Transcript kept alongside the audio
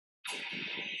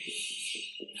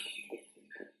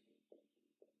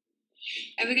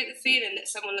Ever get the feeling that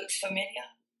someone looks familiar?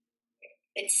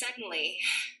 Then suddenly,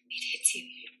 it hits you.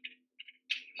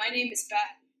 My name is Beth.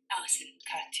 Alison,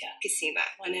 Katya, Kasima.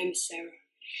 My name is Sarah.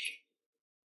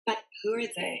 But who are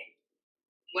they?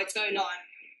 What's going on?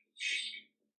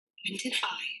 When did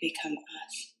I become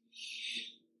us?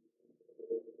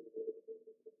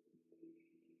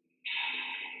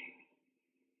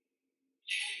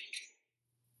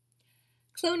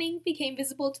 Cloning became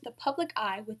visible to the public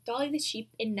eye with Dolly the sheep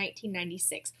in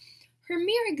 1996. Her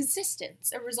mere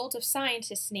existence, a result of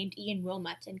scientists named Ian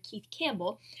Wilmot and Keith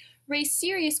Campbell, raised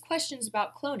serious questions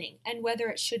about cloning and whether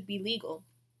it should be legal.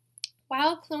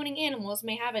 While cloning animals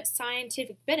may have its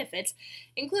scientific benefits,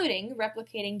 including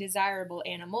replicating desirable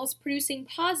animals, producing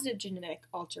positive genetic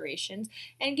alterations,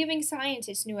 and giving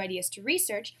scientists new ideas to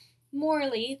research,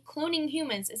 morally, cloning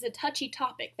humans is a touchy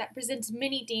topic that presents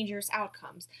many dangerous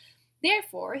outcomes.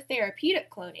 Therefore, therapeutic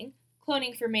cloning,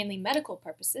 cloning for mainly medical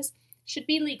purposes, should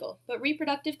be legal, but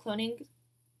reproductive cloning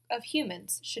of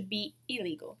humans should be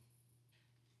illegal.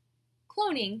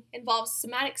 Cloning involves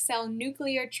somatic cell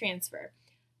nuclear transfer.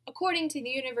 According to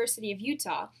the University of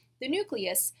Utah, the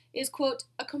nucleus is, quote,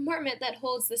 a compartment that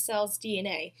holds the cell's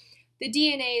DNA. The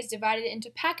DNA is divided into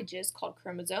packages called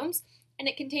chromosomes, and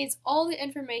it contains all the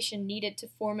information needed to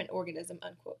form an organism,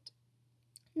 unquote.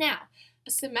 Now,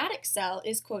 a somatic cell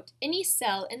is, quote, any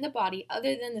cell in the body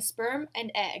other than the sperm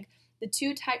and egg, the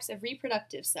two types of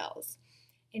reproductive cells.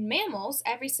 In mammals,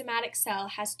 every somatic cell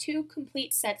has two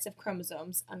complete sets of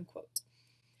chromosomes, unquote.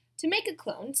 To make a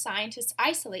clone, scientists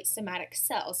isolate somatic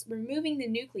cells, removing the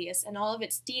nucleus and all of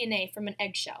its DNA from an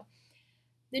eggshell.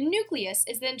 The nucleus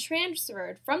is then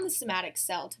transferred from the somatic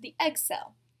cell to the egg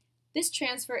cell. This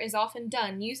transfer is often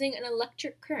done using an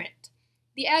electric current.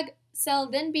 The egg cell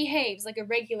then behaves like a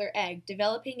regular egg,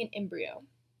 developing an embryo.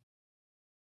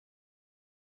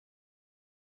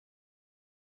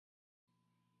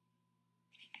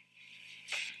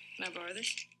 Can I borrow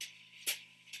this?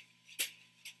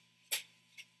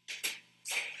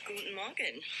 Guten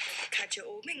Morgen. Katja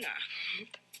Obinger.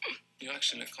 You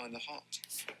actually look kind of hot.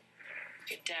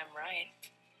 You're damn right.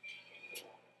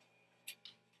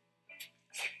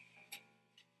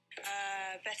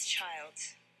 Beth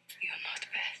Childs. You're not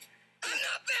Beth. I'm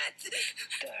not Beth!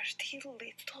 Dirty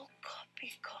little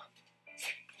copycat.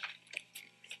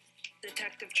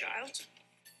 Detective Childs?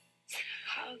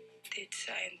 How did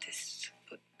scientists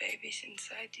put babies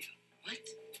inside you? What?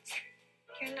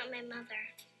 You're not my mother.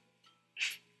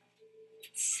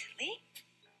 Silly?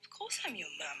 Of course I'm your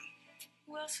mum.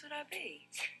 Who else would I be?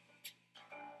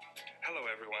 Hello,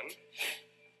 everyone.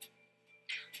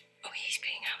 Oh, he's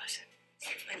being Alison.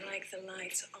 I'd like the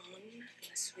lights on and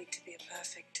the suite to be a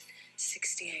perfect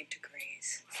 68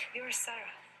 degrees. You're Sarah.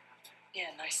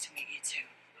 Yeah, nice to meet you too.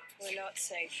 We're not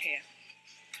safe here.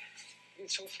 What are you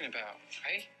talking about,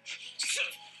 eh?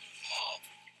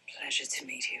 Pleasure to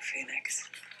meet you, Felix.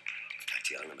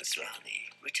 Tatiana Maslany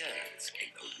returns in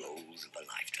the roles of a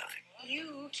lifetime.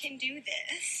 You can do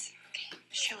this.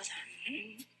 Show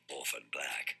them. Orphan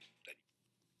Black.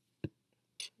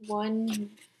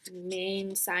 One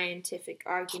main scientific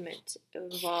argument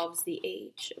involves the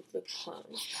age of the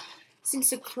clone.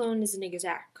 Since a clone is an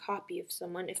exact copy of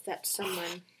someone, if that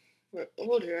someone were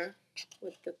older,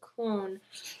 would the clone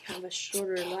have a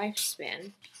shorter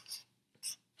lifespan?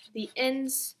 The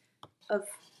ends of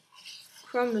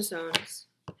chromosomes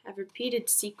have repeated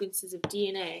sequences of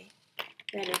DNA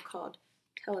that are called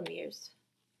telomeres.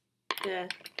 The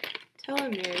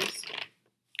telomeres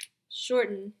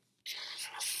shorten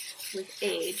with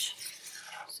age,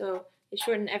 so they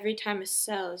shorten every time a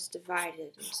cell is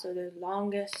divided, and so they're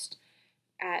longest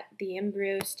at the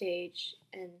embryo stage,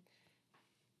 and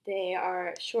they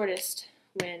are shortest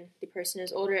when the person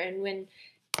is older, and when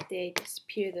they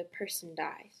disappear, the person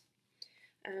dies.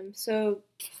 So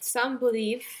some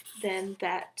believe then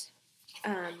that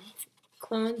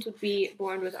clones would be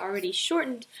born with already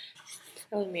shortened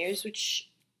telomeres, which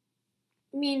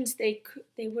means they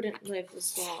wouldn't live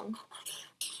as long.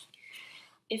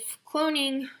 If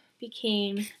cloning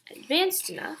became advanced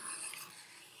enough,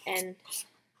 and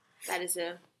that is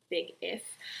a big if,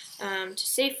 to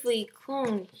safely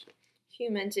clone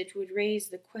humans, it would raise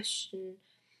the question.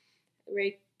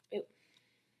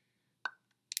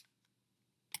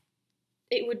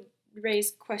 It would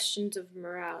raise questions of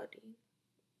morality.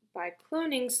 By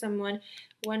cloning someone,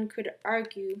 one could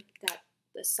argue that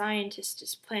the scientist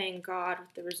is playing God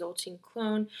with the resulting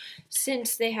clone,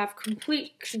 since they have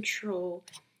complete control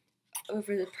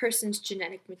over the person's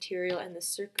genetic material and the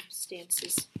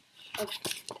circumstances of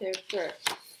their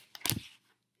birth.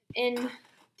 In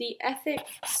the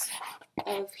ethics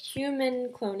of human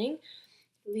cloning,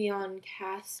 Leon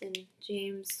Cass and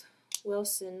James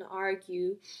Wilson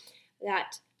argue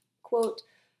that, quote,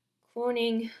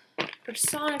 cloning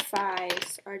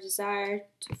personifies our desire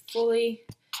to fully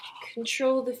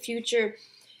control the future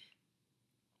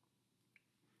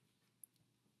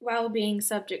while being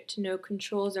subject to no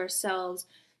controls ourselves.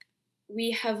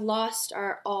 We have lost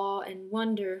our awe and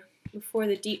wonder before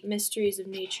the deep mysteries of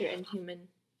nature and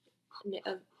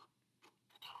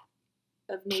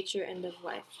of nature and of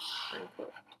life,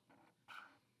 unquote.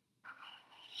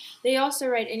 They also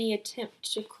write any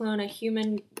attempt to clone a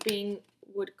human being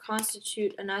would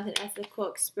constitute an unethical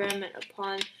experiment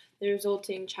upon the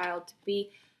resulting child to be.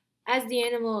 As the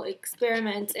animal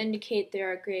experiments indicate,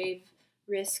 there are grave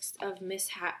risks of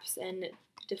mishaps and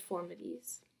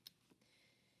deformities.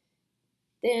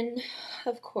 Then,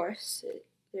 of course,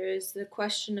 there is the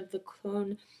question of the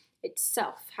clone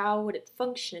itself. How would it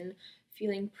function,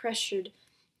 feeling pressured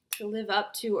to live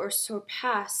up to or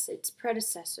surpass its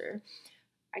predecessor?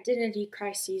 Identity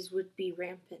crises would be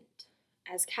rampant.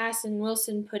 As Cass and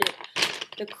Wilson put it,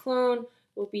 the clone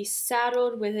will be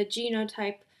saddled with a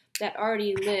genotype that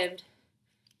already lived.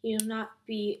 He will not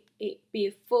be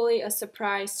fully a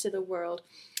surprise to the world.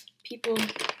 People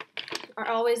are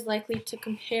always likely to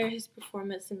compare his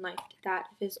performance in life to that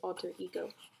of his alter ego,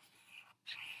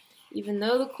 even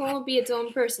though the clone will be its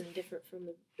own person, different from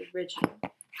the original.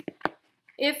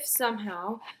 If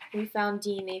somehow we found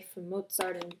DNA from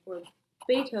Mozart or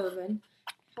Beethoven,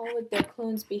 how would their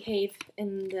clones behave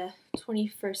in the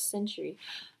 21st century?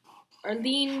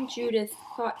 Arlene Judith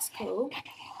Klotzko,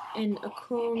 in A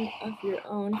Clone of Your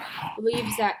Own,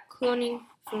 believes that cloning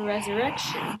for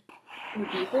resurrection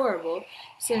would be horrible,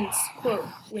 since, quote,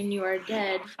 when you are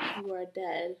dead, you are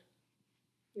dead.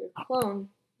 Your clone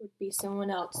would be someone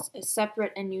else, a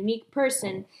separate and unique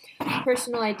person.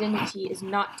 Personal identity is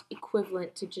not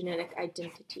equivalent to genetic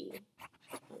identity,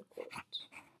 unquote.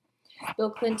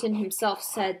 Bill Clinton himself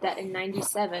said that in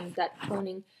 '97 that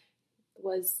cloning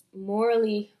was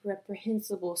morally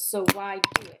reprehensible, so why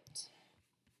do it?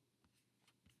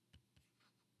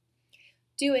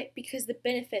 Do it because the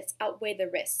benefits outweigh the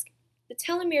risk. The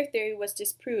telomere theory was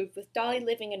disproved with Dolly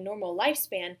living a normal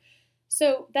lifespan,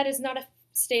 so that is not a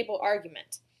stable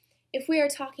argument. If we are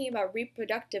talking about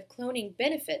reproductive cloning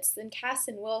benefits, then Cass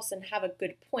and Wilson have a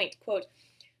good point. Quote,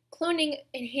 cloning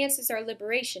enhances our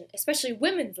liberation, especially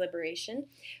women's liberation,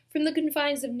 from the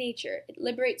confines of nature. It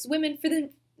liberates women for the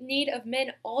need of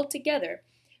men altogether,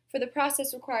 for the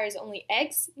process requires only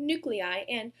eggs, nuclei,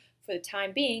 and, for the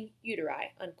time being,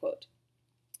 uteri, unquote.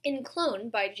 In Clone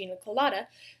by Gina Kolata,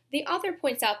 the author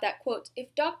points out that, quote,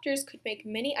 if doctors could make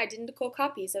many identical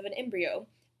copies of an embryo,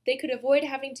 they could avoid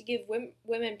having to give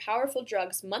women powerful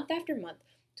drugs month after month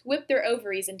to whip their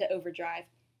ovaries into overdrive.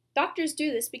 Doctors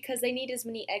do this because they need as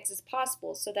many eggs as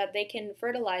possible so that they can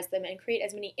fertilize them and create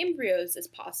as many embryos as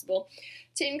possible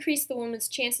to increase the woman's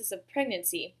chances of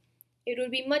pregnancy. It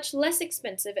would be much less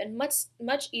expensive and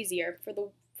much easier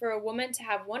for a woman to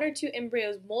have 1 or 2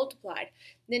 embryos multiplied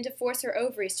than to force her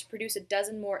ovaries to produce a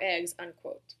dozen more eggs,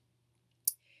 unquote.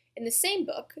 In the same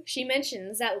book, she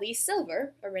mentions that Lee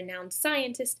Silver, a renowned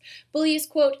scientist, believes,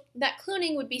 quote, that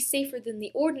cloning would be safer than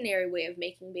the ordinary way of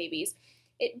making babies.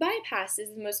 It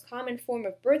bypasses the most common form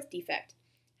of birth defect,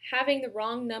 having the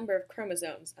wrong number of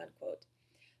chromosomes, unquote.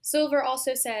 Silver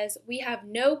also says, we have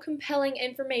no compelling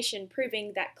information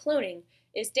proving that cloning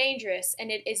is dangerous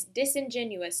and it is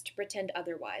disingenuous to pretend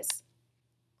otherwise.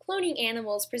 Cloning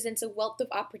animals presents a wealth of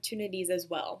opportunities as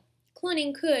well.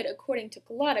 Cloning could, according to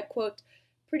Kolata, quote,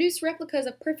 produce replicas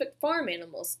of perfect farm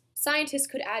animals. Scientists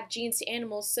could add genes to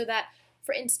animals so that,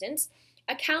 for instance,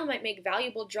 a cow might make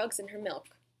valuable drugs in her milk.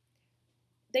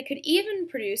 They could even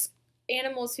produce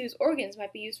animals whose organs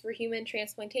might be used for human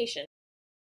transplantation.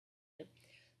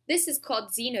 This is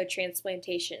called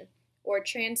xenotransplantation, or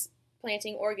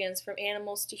transplanting organs from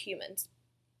animals to humans.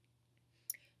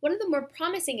 One of the more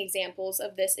promising examples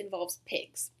of this involves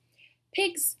pigs.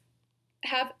 Pigs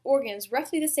have organs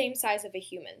roughly the same size of a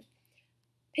human.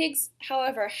 Pigs,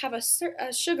 however, have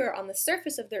a sugar on the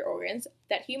surface of their organs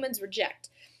that humans reject.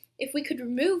 If we could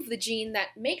remove the gene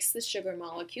that makes the sugar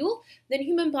molecule, then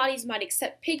human bodies might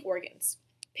accept pig organs.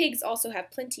 Pigs also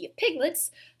have plenty of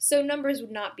piglets, so numbers would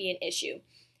not be an issue.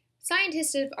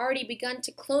 Scientists have already begun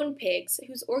to clone pigs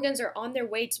whose organs are on their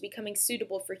way to becoming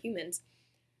suitable for humans.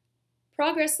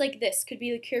 Progress like this could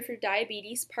be the cure for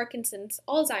diabetes, Parkinson's,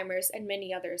 Alzheimer's, and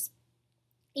many others.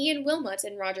 Ian Wilmot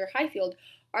and Roger Highfield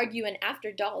argue in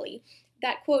After Dolly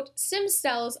that, quote, stem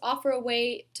cells offer a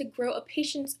way to grow a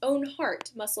patient's own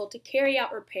heart muscle to carry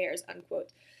out repairs, unquote.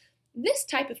 This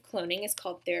type of cloning is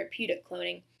called therapeutic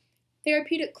cloning.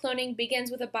 Therapeutic cloning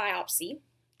begins with a biopsy.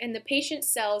 and the patient's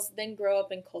cells then grow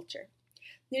up in culture.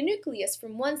 The nucleus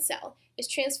from one cell is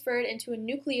transferred into a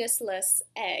nucleusless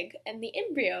egg, and the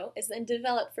embryo is then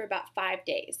developed for about 5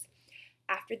 days.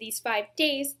 After these 5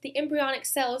 days, the embryonic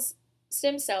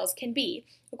stem cells can be,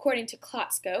 according to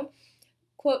Klotzko,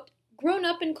 quote, grown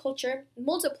up in culture,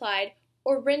 multiplied,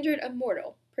 or rendered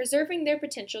immortal, preserving their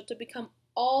potential to become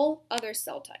all other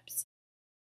cell types.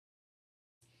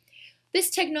 This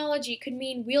technology could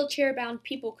mean wheelchair-bound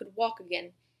people could walk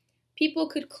again. People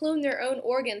could clone their own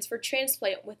organs for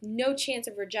transplant with no chance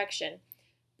of rejection.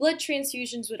 Blood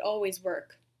transfusions would always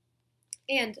work.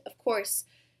 And, of course,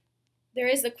 there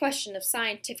is the question of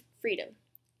scientific freedom.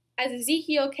 As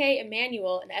Ezekiel K.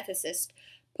 Emanuel, an ethicist,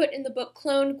 put in the book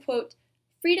Clone, quote,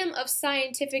 freedom of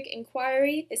scientific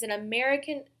inquiry is an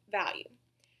American value,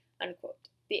 unquote.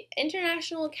 The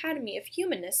International Academy of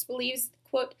Humanists believes,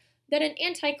 quote, that an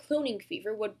anti-cloning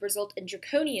fever would result in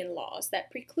draconian laws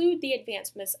that preclude the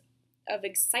advancements of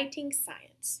exciting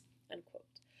science, unquote.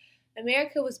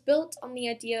 America was built on the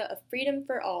idea of freedom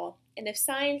for all, and if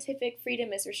scientific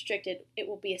freedom is restricted, it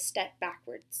will be a step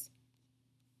backwards.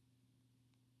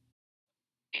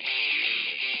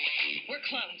 We're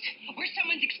clones. We're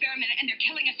someone's experiment, and they're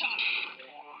killing us off.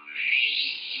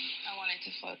 I wanted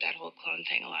to float that whole clone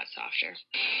thing a lot softer.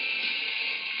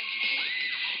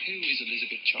 Who is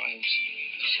Elizabeth Childs?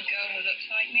 A girl who looks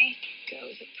like me. Girl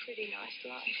with a pretty nice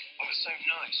life. Oh, so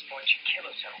nice. Why'd you kill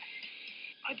herself?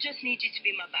 I just need you to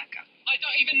be my backup. I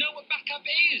don't even know what backup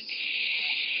is.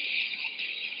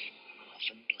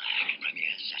 Orphan Black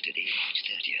premieres Saturday, March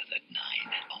 30th at 9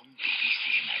 on BBC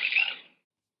America.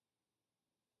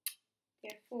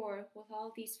 Therefore, with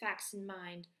all these facts in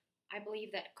mind, I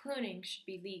believe that cloning should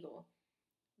be legal,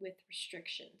 with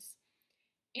restrictions.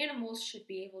 Animals should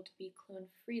be able to be cloned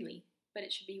freely, but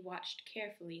it should be watched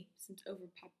carefully, since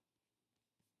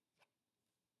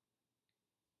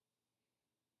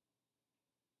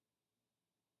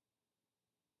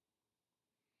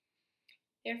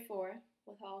Therefore,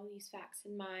 with all these facts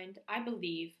in mind, I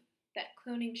believe that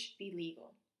cloning should be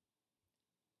legal.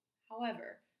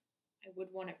 However, I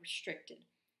would want it restricted.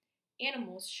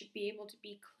 Animals should be able to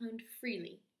be cloned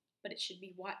freely, but it should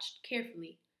be watched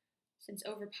carefully, since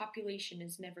overpopulation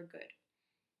is never good.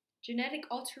 Genetic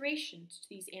alterations to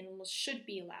these animals should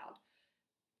be allowed.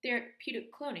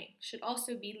 Therapeutic cloning should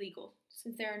also be legal,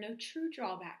 since there are no true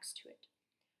drawbacks to it.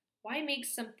 Why make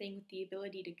something with the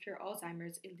ability to cure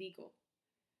Alzheimer's illegal?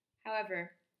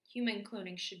 However, human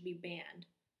cloning should be banned.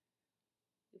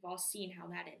 We've all seen how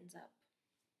that ends up.